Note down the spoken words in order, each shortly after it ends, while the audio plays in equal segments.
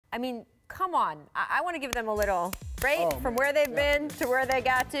I mean, come on. I want to give them a little break from where they've been to where they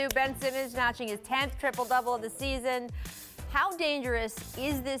got to. Ben Simmons notching his 10th triple-double of the season. How dangerous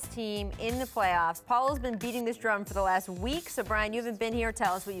is this team in the playoffs? Paul's been beating this drum for the last week. So, Brian, you haven't been here.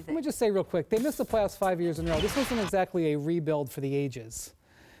 Tell us what you think. Let me just say real quick. They missed the playoffs 5 years in a row. This wasn't exactly a rebuild for the ages.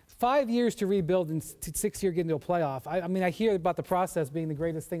 5 years to rebuild and 6 years get into a playoff. I mean, I hear about the process being the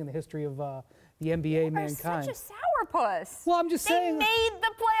greatest thing in the history of the NBA mankind. Such a sourpuss. Well, I'm just saying. They made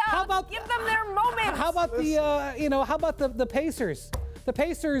the playoffs. How about, give them their moment? How about how about the Pacers? The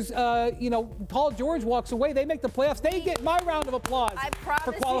Pacers, Paul George walks away. They make the playoffs. They get my round of applause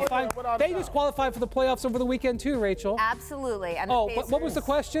for qualifying. They just qualified for the playoffs over the weekend too, Rachel. Absolutely. And what was the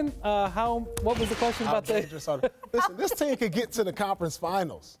question? What was the question about the? Listen, this team could get to the conference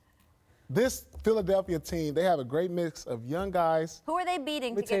finals. This Philadelphia team, they have a great mix of young guys. Who are they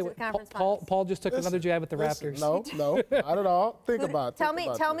beating to get to the conference finals? Paul just took another jab at the Raptors. No, not at all. Think about it.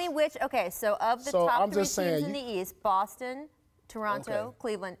 Tell me which. Okay, so of the top three teams in the East, Boston, Toronto,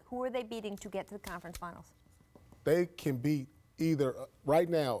 Cleveland, who are they beating to get to the conference finals? They can beat either right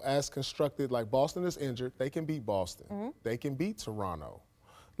now, as constructed, like Boston is injured, they can beat Boston. They can beat Toronto.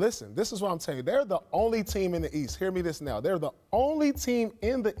 Listen, this is what I'm telling you. They're the only team in the East. Hear me this now. They're the only team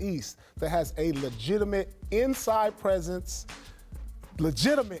in the East that has a legitimate inside presence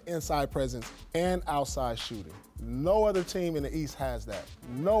and outside shooting. No other team in the East has that.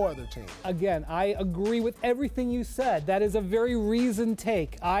 No other team. Again, I agree with everything you said. That is a very reasoned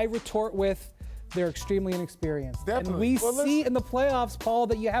take. I retort with they're extremely inexperienced. Definitely. And we see in the playoffs, Paul,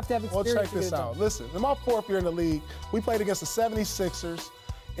 that you have to have experience. Well, check this out. Listen, in my 4th year in the league, we played against the 76ers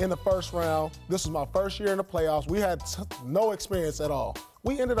in the first round. This was my first year in the playoffs. We had no experience at all.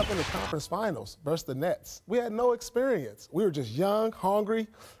 We ended up in the conference finals versus the Nets. We had no experience. We were just young, hungry,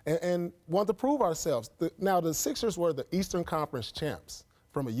 and wanted to prove ourselves. Now, the Sixers were the Eastern Conference champs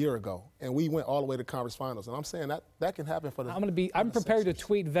from a year ago, and we went all the way to conference finals. And I'm saying that can happen for the I'm prepared to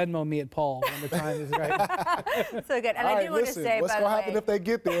tweet Venmo me at Paul when the time is right. So good. And I do want to say, what's going to happen if they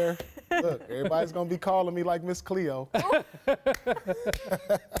get there? Look, everybody's going to be calling me like Miss Cleo.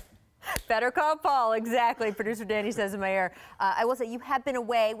 Better call Paul, exactly. Producer Danny says in my ear. I will say, you have been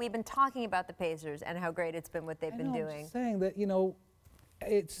away. We've been talking about the Pacers and how great it's been what they've been doing. I'm just saying that,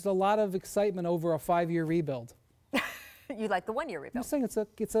 it's a lot of excitement over a 5-year rebuild. You like the 1-year rebuild? I'm saying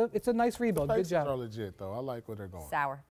it's a nice rebuild. Good job. Pacers are legit, though. I like where they're going. Sour.